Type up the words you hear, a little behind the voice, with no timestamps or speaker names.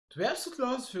To be absolutely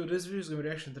honest with you, this video is going to be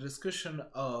reaction to the discussion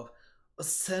of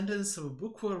Ascendance of a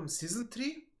Bookworm Season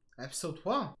 3, Episode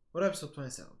 1, or Episode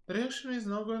 27. The reaction is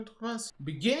now going to commence.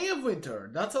 Beginning of winter,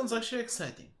 that sounds actually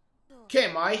exciting.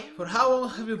 Okay, Mai, for how long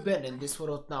have you been in this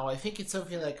world now? I think it's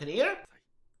something like a year?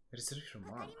 Restriction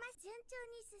mark.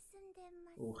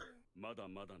 Oh.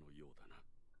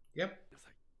 Yep.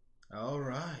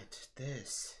 Alright,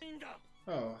 this.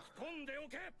 Oh.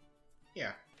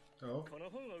 Yeah. Oh.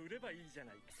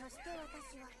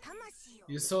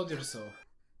 You sold your soul.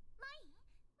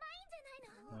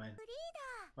 Mine.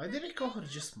 Why did they call her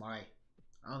just Mai?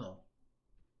 I don't know.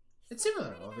 It's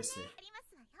similar, obviously.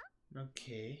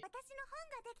 Okay.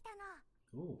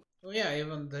 Ooh. Oh yeah,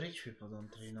 even the rich people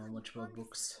don't really know much about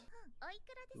books.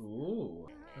 Ooh.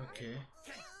 Okay.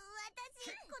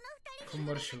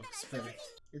 Commercial spirit.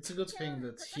 It's a good thing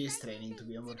that he is training to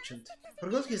be a merchant.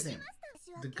 Forgot his name.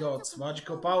 The gods,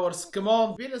 magical powers, come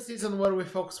on! Be the season where we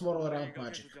focus more around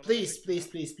magic. Please, please,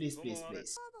 please, please, please,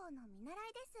 please.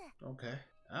 Okay.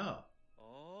 Oh.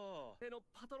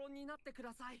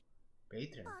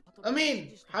 Patron. I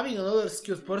mean, having another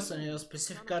skilled person in a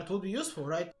specific art would be useful,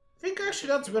 right? I think actually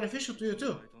that's beneficial to you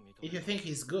too, if you think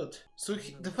he's good. So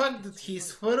the fact that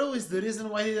he's thorough is the reason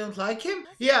why they don't like him?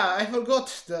 Yeah, I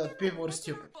forgot that people were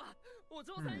stupid.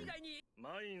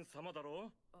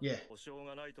 Yeah.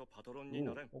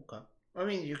 Ooh, okay. I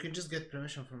mean, you can just get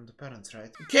permission from the parents,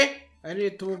 right? Okay, I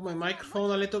need to move my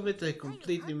microphone a little bit, I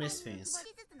completely missed things.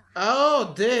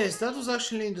 Oh, that was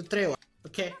actually in the trailer.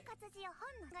 Okay.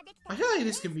 I feel like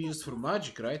this can be used for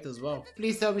magic, right, as well.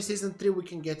 Please tell me season 3 we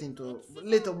can get into a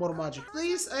little more magic.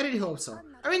 Please, I really hope so.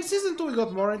 I mean, season 2 we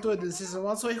got more into it than season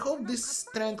 1, so I hope this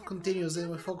trend continues and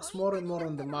we focus more and more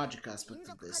on the magic aspect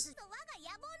of this.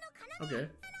 Okay.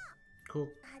 Cool.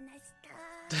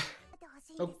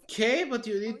 Okay, but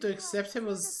you need to accept him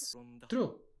as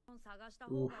true.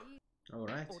 Ooh.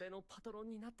 Alright.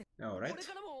 Alright.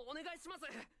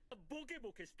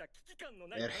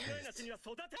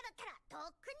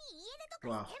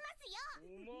 Wow.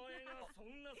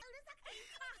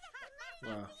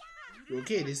 Wow.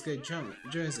 Okay, this guy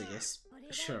joins, I guess.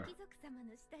 Sure.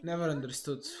 Never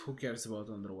understood who cares about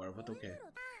underwear, but okay.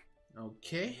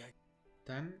 Okay.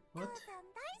 Then, what?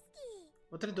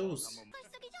 What are those?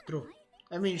 True.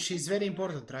 I mean, she's very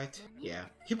important, right? Yeah.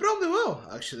 He probably will,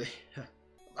 actually.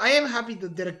 I am happy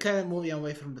that they're kind of moving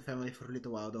away from the family for a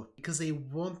little while though, because they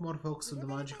want more focus on the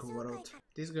magical world.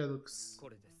 This guy looks...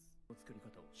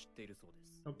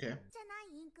 Okay.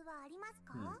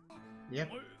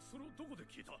 Yep.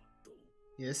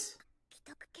 Yes.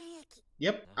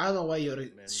 Yep, I don't know why you're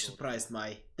surprised,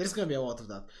 Mai. There's gonna be a lot of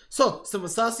that. So, some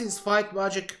assassins, fight,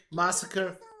 magic,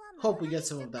 massacre. Hope we get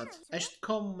some of that. I should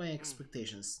calm my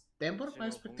expectations. Temper my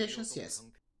expectations? Yes.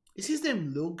 Is his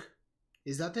name Lug?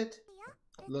 Is that it?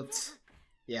 Lutz.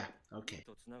 Yeah, okay.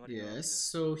 Yes,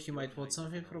 so he might want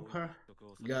something from her.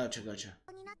 Gotcha, gotcha.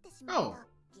 Oh,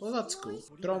 well that's cool.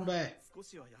 Trombe.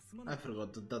 I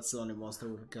forgot that that's the only monster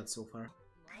we've got so far.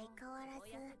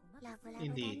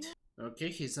 Indeed. Okay,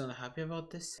 he's not happy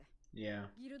about this? Yeah.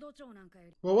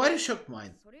 Well, why are you shocked,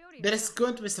 mine? There's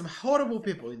going to be some horrible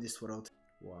people in this world.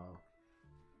 Wow.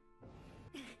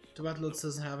 Too bad Lutz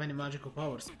doesn't have any magical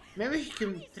powers. Maybe he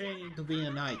can train into being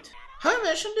a knight. Have I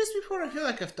mentioned this before? I feel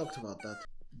like I've talked about that.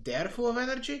 They're full of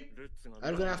energy?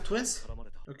 Are you gonna have twins?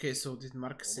 Okay, so did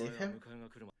Mark save him?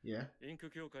 Yeah.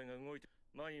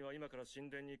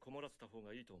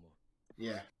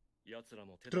 Yeah.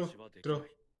 True, true.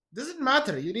 Doesn't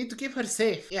matter, you need to keep her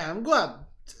safe. Yeah, I'm glad.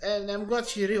 And I'm glad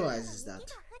she realizes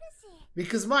that.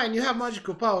 Because mine, you have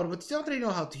magical power, but you don't really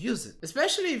know how to use it.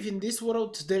 Especially if in this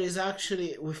world there is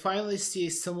actually, we finally see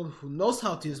someone who knows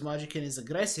how to use magic and is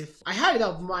aggressive. I highly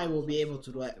doubt mine will be able to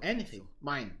do anything.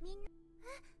 Mine.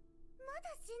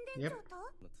 Yep.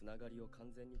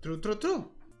 True, true, true.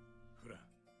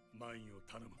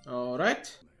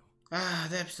 Alright. Ah,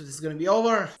 the episode is gonna be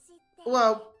over.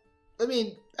 Well, I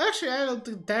mean, actually I don't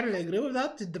entirely agree with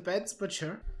that, it depends, but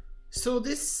sure. So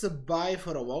this is a buy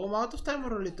for a long amount of time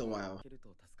or a little while?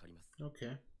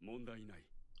 Okay.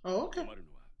 Oh, okay.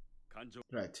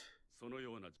 Right.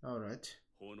 Alright.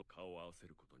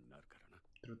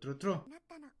 True, true, true.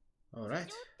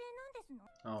 Alright.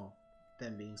 Oh,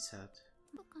 then being sad.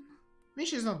 I mean,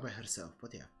 she's not by herself,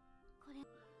 but yeah.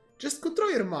 Just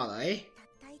control your mana, eh?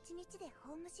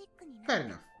 Fair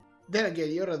enough. Then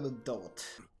again, you're an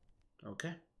adult.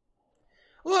 Okay.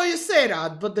 Well, you say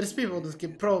that, but there's people that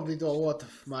can probably do a lot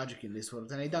of magic in this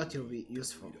world, and I doubt you'll be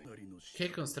useful. Okay,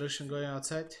 construction going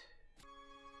outside.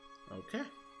 Okay.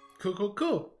 Cool, cool,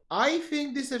 cool. I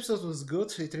think this episode was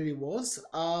good, it really was.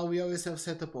 We always have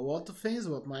set up a lot of things,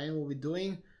 what mine will be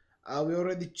doing. We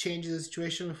already changed the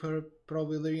situation with her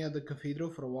probably living at the cathedral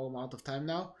for a long amount of time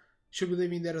now. She'll be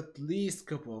living there at least a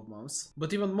couple of months.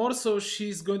 But even more so,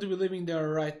 she's going to be living there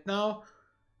right now.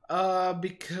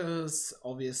 Because,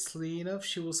 obviously enough,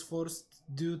 she was forced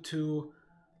due to...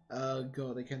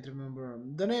 God, I can't remember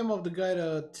the name of the guy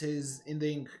that is in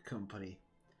the ink company.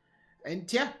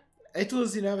 And yeah, it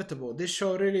was inevitable. This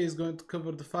show really is going to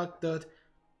cover the fact that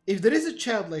if there is a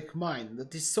child like mine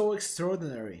that is so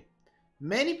extraordinary,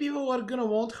 many people are gonna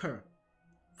want her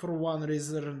for one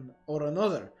reason or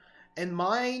another. And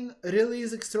mine really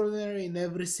is extraordinary in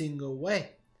every single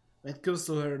way. When it comes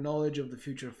to her knowledge of the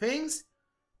future things,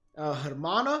 her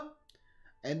mana,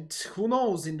 and who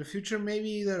knows, in the future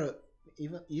maybe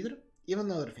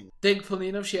even other things. Thankfully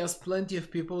enough, she has plenty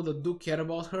of people that do care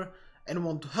about her and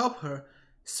want to help her,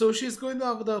 so she's going to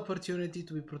have the opportunity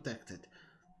to be protected.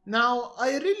 Now,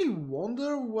 I really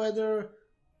wonder whether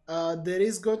there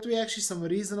is going to be actually some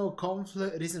reasonable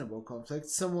conflict.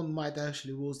 Someone might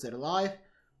actually lose their life.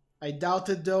 I doubt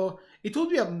it though. It would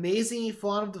be amazing if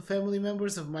one of the family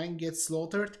members of mine gets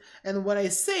slaughtered, and when I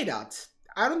say that,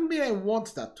 I don't mean I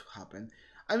want that to happen.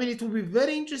 I mean, it would be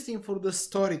very interesting for the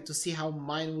story to see how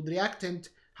mine would react and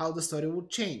how the story would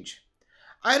change.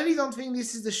 I really don't think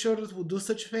this is the show that would do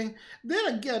such a thing.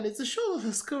 Then again, it's a show that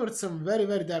has covered some very,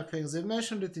 very dark things. I've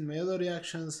mentioned it in my other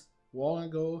reactions long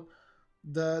ago,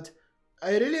 that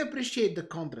I really appreciate the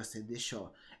contrast in this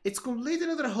show. It's completely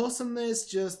another wholesomeness,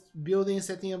 just building,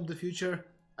 setting up the future,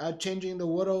 changing the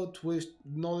world with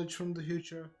knowledge from the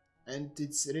future, and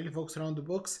it's really focused around the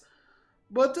books.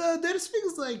 But there's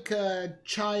things like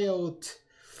child...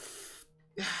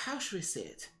 how should I say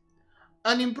it?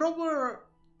 An improper...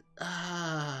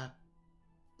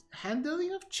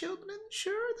 handling of children,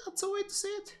 sure, that's a way to say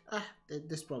it.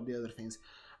 There's probably other things,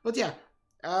 but yeah,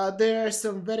 there are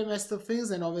some very messed up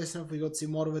things, and obviously we got to see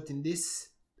more of it in this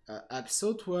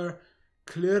episode, where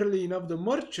clearly enough the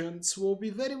merchants will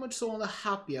be very much so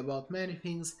unhappy about many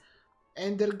things,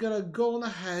 and they're gonna go on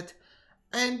ahead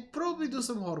and probably do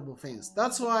some horrible things.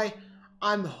 That's why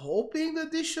I'm hoping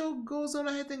that this show goes on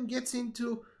ahead and gets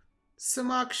into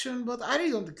some action, but I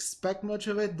really don't expect much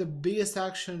of it. The biggest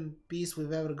action piece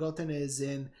we've ever gotten is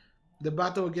in the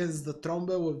battle against the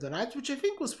Trombe with the Knights, which I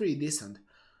think was pretty decent.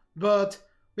 But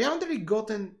we haven't really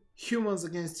gotten humans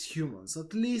against humans,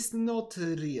 at least not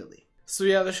really. So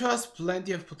yeah, the show has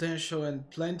plenty of potential and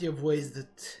plenty of ways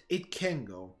that it can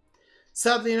go.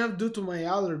 Sadly enough, due to my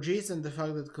allergies and the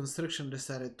fact that construction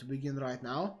decided to begin right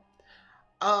now,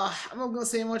 I'm not gonna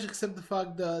say much except the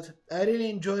fact that I really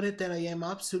enjoyed it and I am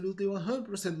absolutely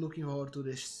 100% looking forward to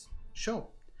this show.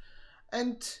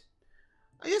 And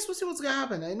I guess we'll see what's gonna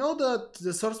happen. I know that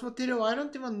the source material, I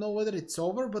don't even know whether it's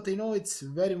over, but I know it's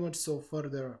very much so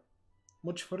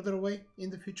much further away in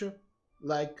the future.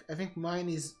 Like, I think mine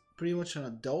is pretty much an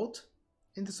adult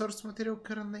in the source material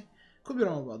currently. Could be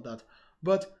wrong about that.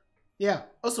 But yeah,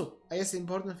 also, I guess the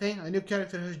important thing, a new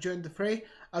character has joined the fray,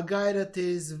 a guy that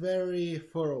is very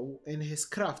thorough in his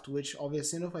craft, which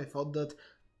obviously enough I thought that,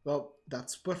 well,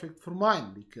 that's perfect for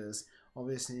mine, because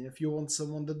obviously if you want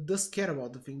someone that does care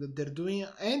about the thing that they're doing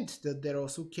and that they're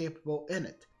also capable in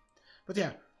it. But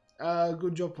yeah,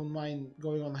 good job on mine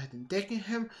going on ahead and taking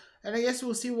him, and I guess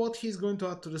we'll see what he's going to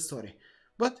add to the story.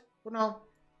 But for now,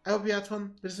 I hope you had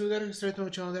fun. This is straight to my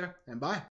channel there, and bye!